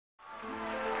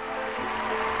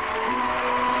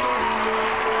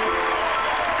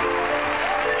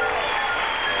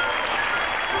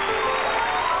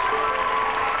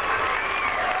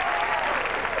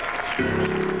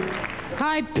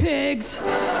Hi, pigs.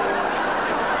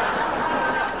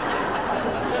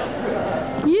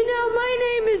 You know, my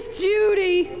name is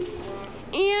Judy,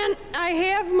 and I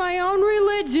have my own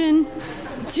religion,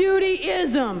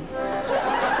 Judaism.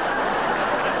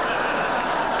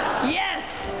 Yes,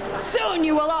 soon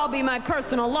you will all be my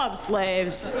personal love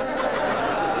slaves.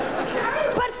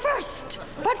 But first,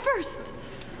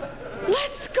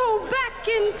 let's go back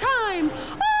in time.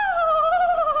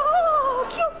 Oh,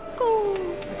 Kyoko.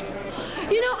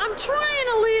 You know, I'm trying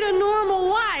to lead a normal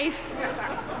life.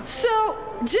 So,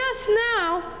 just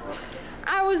now,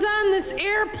 I was on this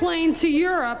airplane to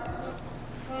Europe.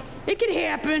 It could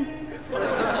happen.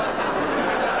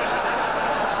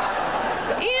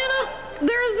 And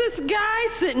there's this guy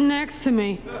sitting next to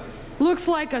me. Looks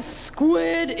like a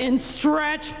squid in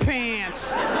stretch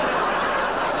pants.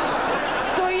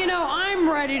 So, you know, I'm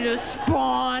ready to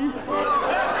spawn.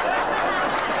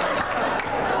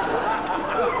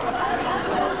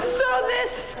 So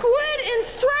this squid in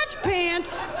stretch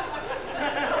pants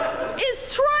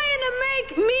is trying to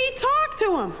make me talk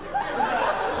to him.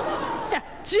 Yeah,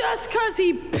 just because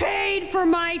he paid for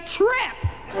my trip.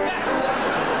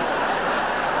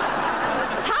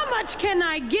 How much can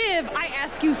I give? I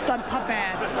ask you, stud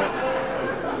puppets.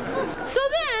 So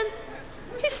then,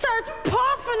 he starts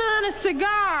puffing on a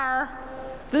cigar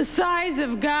the size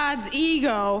of God's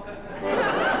ego,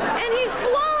 and he's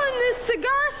blowing this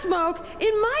cigar smoke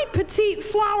in my petite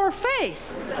flower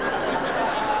face. And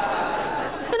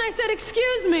I said,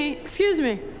 excuse me,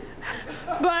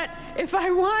 but if I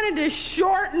wanted to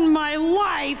shorten my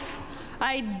life,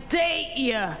 I'd date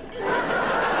you.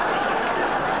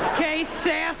 Okay,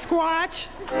 Sasquatch?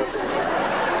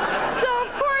 So,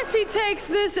 of course, he takes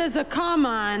this as a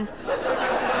come-on.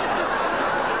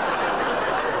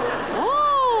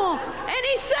 Oh, and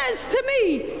he says to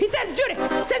me, he says, Judy.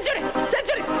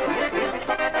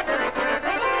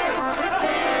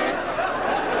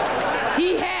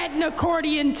 He had an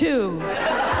accordion, too.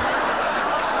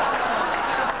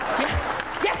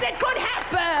 Yes, it could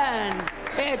happen.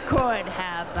 It could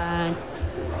happen.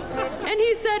 And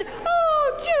he said,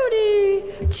 oh,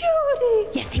 Judy.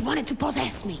 Yes, he wanted to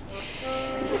possess me.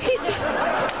 He said,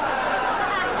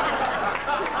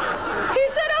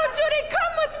 oh, Judy,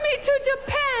 come with me to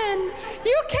Japan.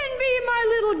 You can be my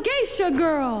little geisha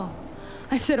girl.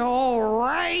 I said, all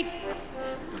right.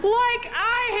 Like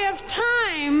I have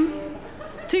time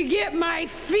to get my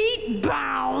feet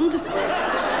bound for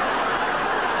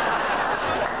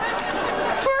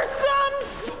some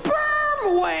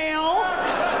sperm whale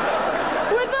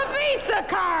with a Visa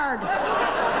card.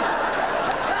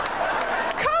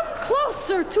 Come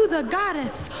closer to the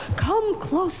goddess. Come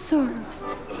closer.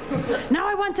 Now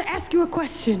I want to ask you a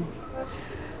question.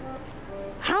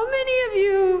 How many of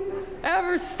you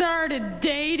ever started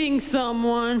dating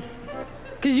someone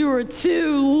because you were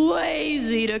too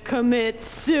lazy to commit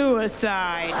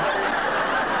suicide?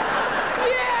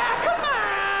 Yeah, come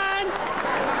on.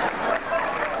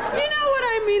 You know what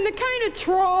I mean? The kind of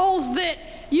trolls that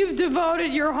you've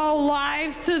devoted your whole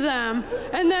lives to them,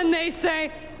 and then they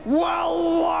say,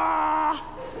 well,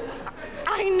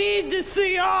 I need to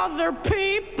see other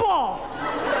people.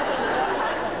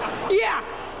 Yeah,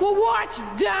 well, watch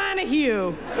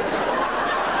Donahue.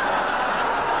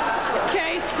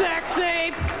 Okay, sex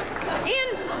ape.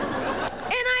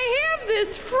 And I have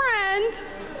this friend,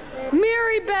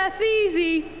 Mary Beth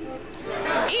Easy,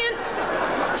 and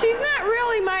she's not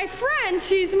really my friend.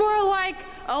 She's more like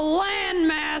a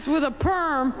landmass with a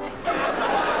perm.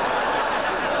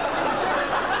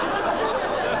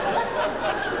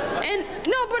 And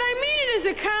no, but I mean it as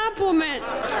a compliment.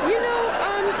 You know,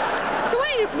 so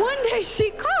one day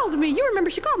she called me. You remember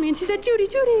she called me and she said, Judy,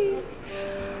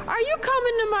 are you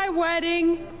coming to my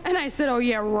wedding? And I said, oh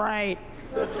yeah, right.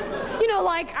 You know,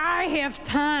 like I have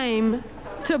time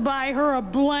to buy her a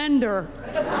blender.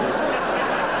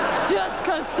 Just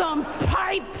because some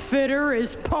pipe fitter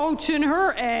is poaching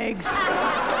her eggs. Yeah,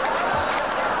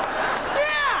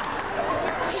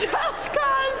 just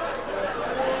because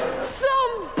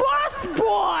some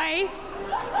busboy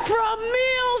from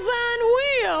Meals on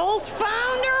Wheels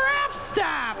found her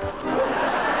F-stop.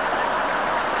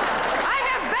 I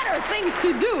have better things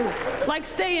to do, like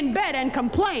stay in bed and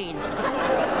complain.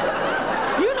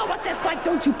 You know what that's like,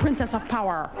 don't you, princess of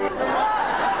power?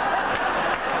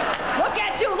 Look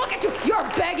at you, you're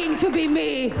begging to be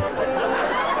me.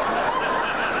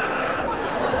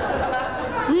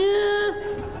 Yeah.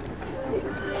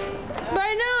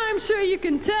 By now I'm sure you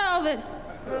can tell that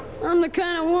I'm the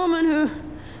kind of woman who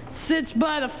sits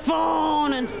by the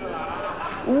phone and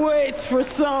waits for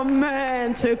some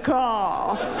man to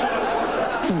call.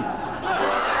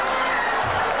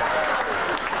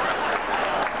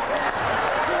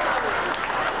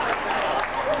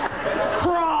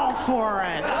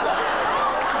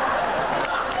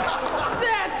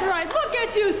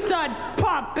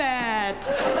 puppet.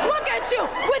 Look at you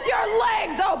with your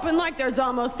legs open like there's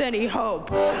almost any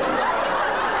hope. No,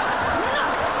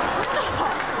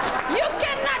 you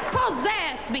cannot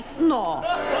possess me. No.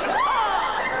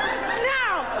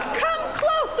 Now, come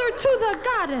closer to the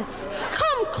goddess.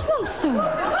 Come closer.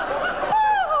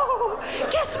 Oh,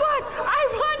 guess what? I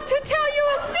want to tell you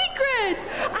a secret.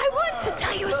 I want to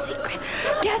tell you a secret.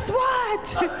 Guess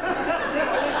what?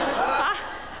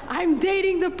 I'm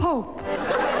dating the Pope.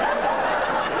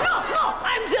 No,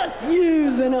 I'm just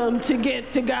using him to get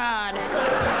to God.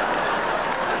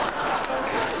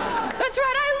 That's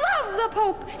right, I love the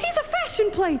Pope. He's a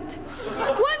fashion plate.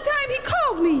 One time he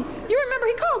called me. You remember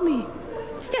he called me?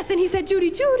 Yes, and he said, Judy,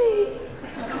 Judy.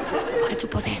 He wanted to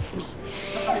possess me.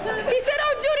 He said,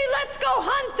 oh, Judy, let's go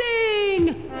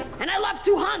hunting. And I love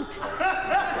to hunt.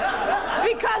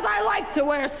 Because I like to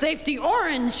wear safety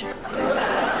orange.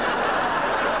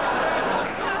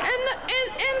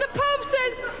 And the Pope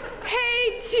says,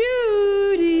 hey,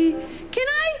 Judy, can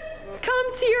I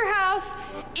come to your house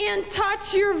and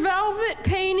touch your velvet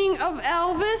painting of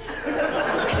Elvis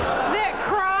that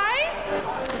cries?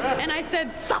 And I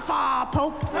said, suffer,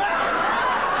 Pope.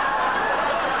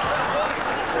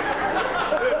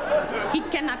 He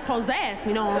cannot possess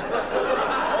me, no.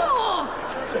 Oh,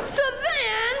 so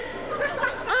then,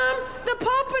 the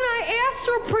Pope and I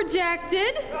astral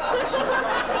projected.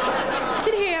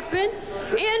 It happened.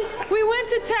 And we went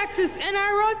to Texas, and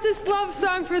I wrote this love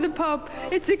song for the Pope.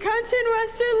 It's a country and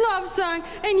western love song,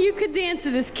 and you could dance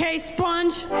to this,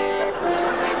 K-Sponge.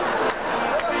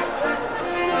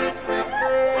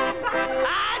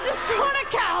 I just want a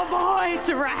cowboy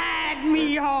to ride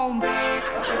me home.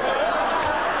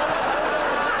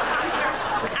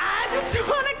 I just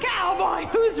want a cowboy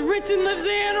who's rich and lives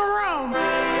in Rome.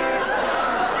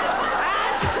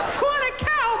 I just want a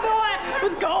cowboy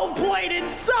with gold-plated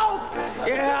soap.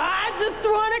 Yeah, I just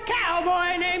want a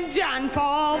cowboy named John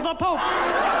Paul the Pope.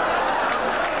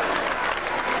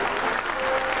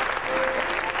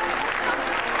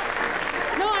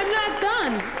 No, I'm not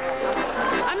done.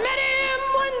 I met him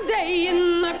one day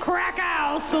in the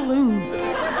Krakow saloon.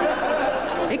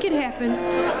 It could happen.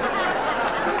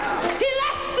 He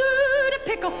lassoed a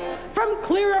pickle from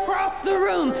clear across the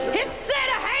room. He said,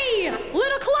 hey,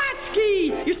 little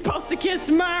Klatchkey, you're supposed to kiss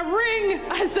my ring.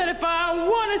 I said, if I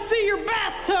want to see your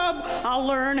bathtub, I'll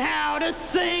learn how to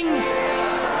sing.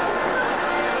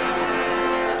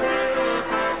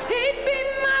 He'd be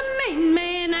my main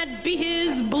man, I'd be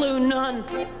his blue nun.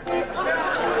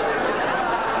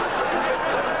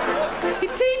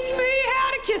 He'd teach me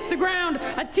how to kiss the ground.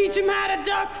 I'd teach him how to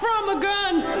duck from a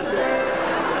gun.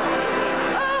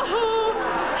 Oh,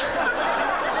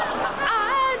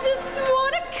 I just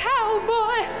want a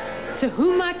cowboy to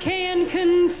whom I can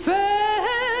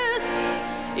confess.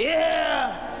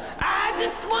 Yeah, I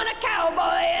just want a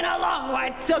cowboy in a long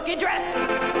white silky dress.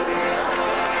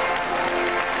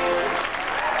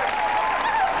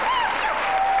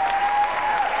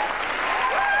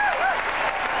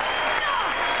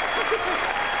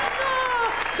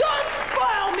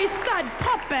 Stud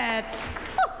puppets.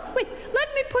 Oh, wait,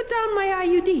 let me put down my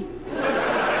IUD.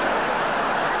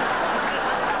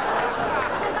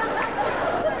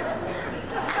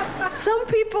 Some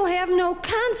people have no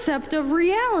concept of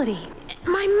reality.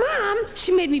 My mom,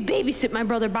 she made me babysit my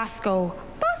brother Bosco.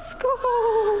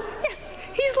 Bosco! Yes,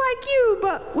 he's like you,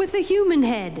 but with a human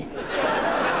head. No,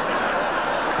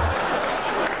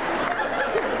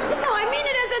 I mean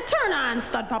it as a turn-on,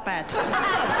 stud puppet.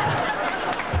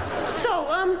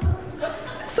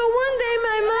 So one day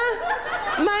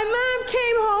my mom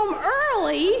came home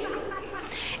early,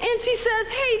 and she says,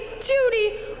 hey,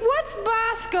 Judy, what's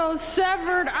Bosco's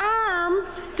severed arm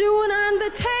doing on the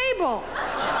table?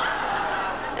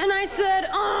 And I said,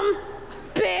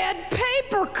 bad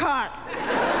paper cut.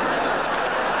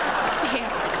 Yeah.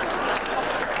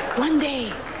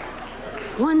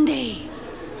 One day,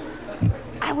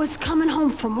 I was coming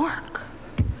home from work.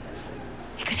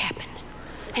 It could happen.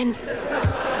 And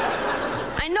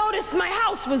I noticed my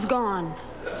house was gone.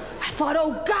 I thought,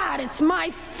 oh God, it's my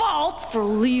fault for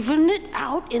leaving it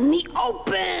out in the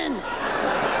open.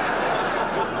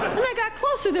 When I got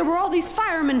closer, there were all these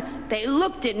firemen. They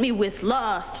looked at me with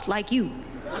lust, like you.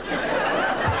 Yes,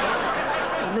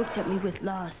 they looked at me with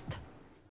lust.